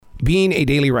Being a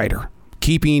daily writer,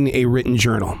 keeping a written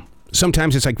journal.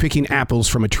 Sometimes it's like picking apples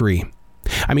from a tree.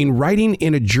 I mean, writing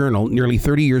in a journal nearly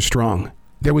 30 years strong.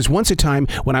 There was once a time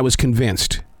when I was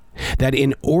convinced that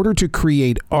in order to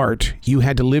create art, you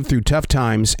had to live through tough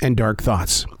times and dark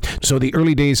thoughts. So the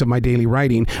early days of my daily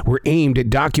writing were aimed at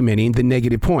documenting the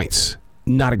negative points.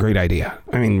 Not a great idea.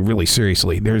 I mean, really,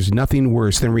 seriously, there's nothing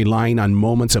worse than relying on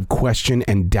moments of question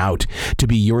and doubt to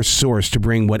be your source to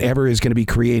bring whatever is going to be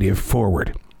creative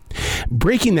forward.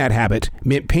 Breaking that habit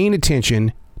meant paying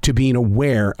attention to being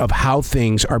aware of how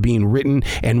things are being written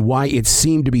and why it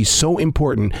seemed to be so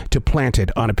important to plant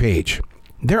it on a page.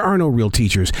 There are no real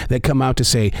teachers that come out to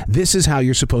say, this is how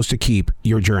you're supposed to keep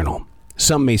your journal.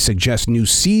 Some may suggest new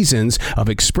seasons of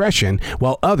expression,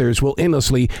 while others will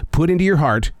endlessly put into your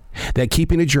heart that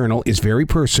keeping a journal is very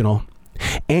personal,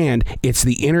 and it's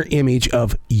the inner image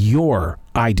of your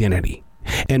identity.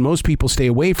 And most people stay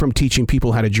away from teaching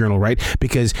people how to journal, right?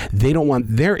 Because they don't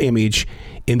want their image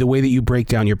in the way that you break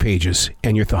down your pages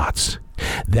and your thoughts.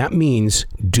 That means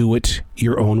do it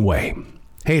your own way.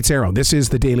 Hey, it's Arrow. This is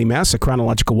The Daily Mess, a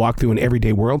chronological walk through an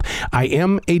everyday world. I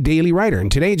am a daily writer,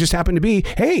 and today it just happened to be,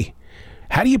 hey,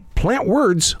 how do you plant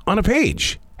words on a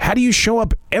page? How do you show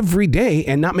up every day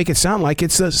and not make it sound like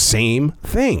it's the same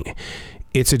thing?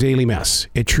 It's a daily mess.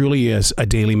 It truly is a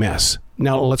daily mess.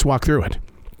 Now, let's walk through it.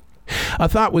 A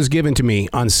thought was given to me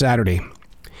on Saturday,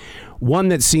 one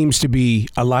that seems to be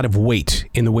a lot of weight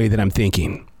in the way that I'm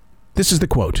thinking. This is the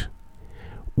quote: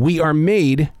 "We are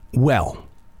made well,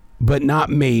 but not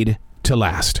made to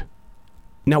last."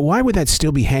 Now, why would that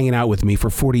still be hanging out with me for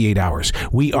 48 hours?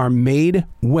 We are made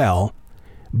well,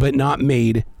 but not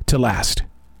made to last.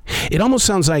 It almost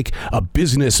sounds like a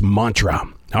business mantra.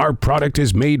 Our product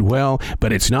is made well,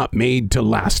 but it's not made to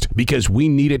last because we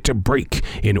need it to break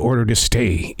in order to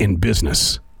stay in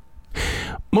business.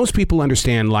 Most people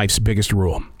understand life's biggest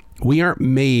rule. We aren't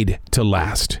made to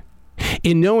last.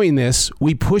 In knowing this,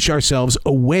 we push ourselves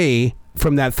away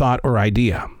from that thought or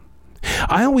idea.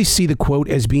 I always see the quote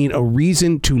as being a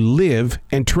reason to live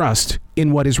and trust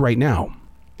in what is right now.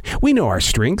 We know our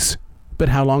strengths, but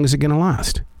how long is it going to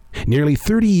last? Nearly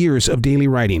 30 years of daily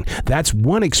writing. That's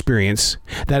one experience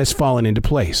that has fallen into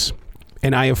place.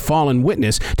 And I have fallen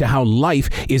witness to how life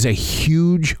is a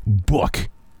huge book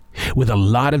with a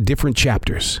lot of different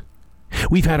chapters.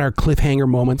 We've had our cliffhanger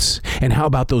moments, and how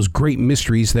about those great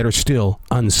mysteries that are still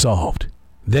unsolved?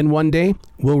 Then one day,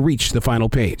 we'll reach the final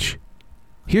page.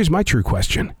 Here's my true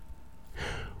question: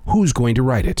 who's going to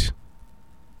write it?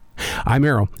 I'm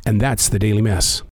Arrow, and that's The Daily Mess.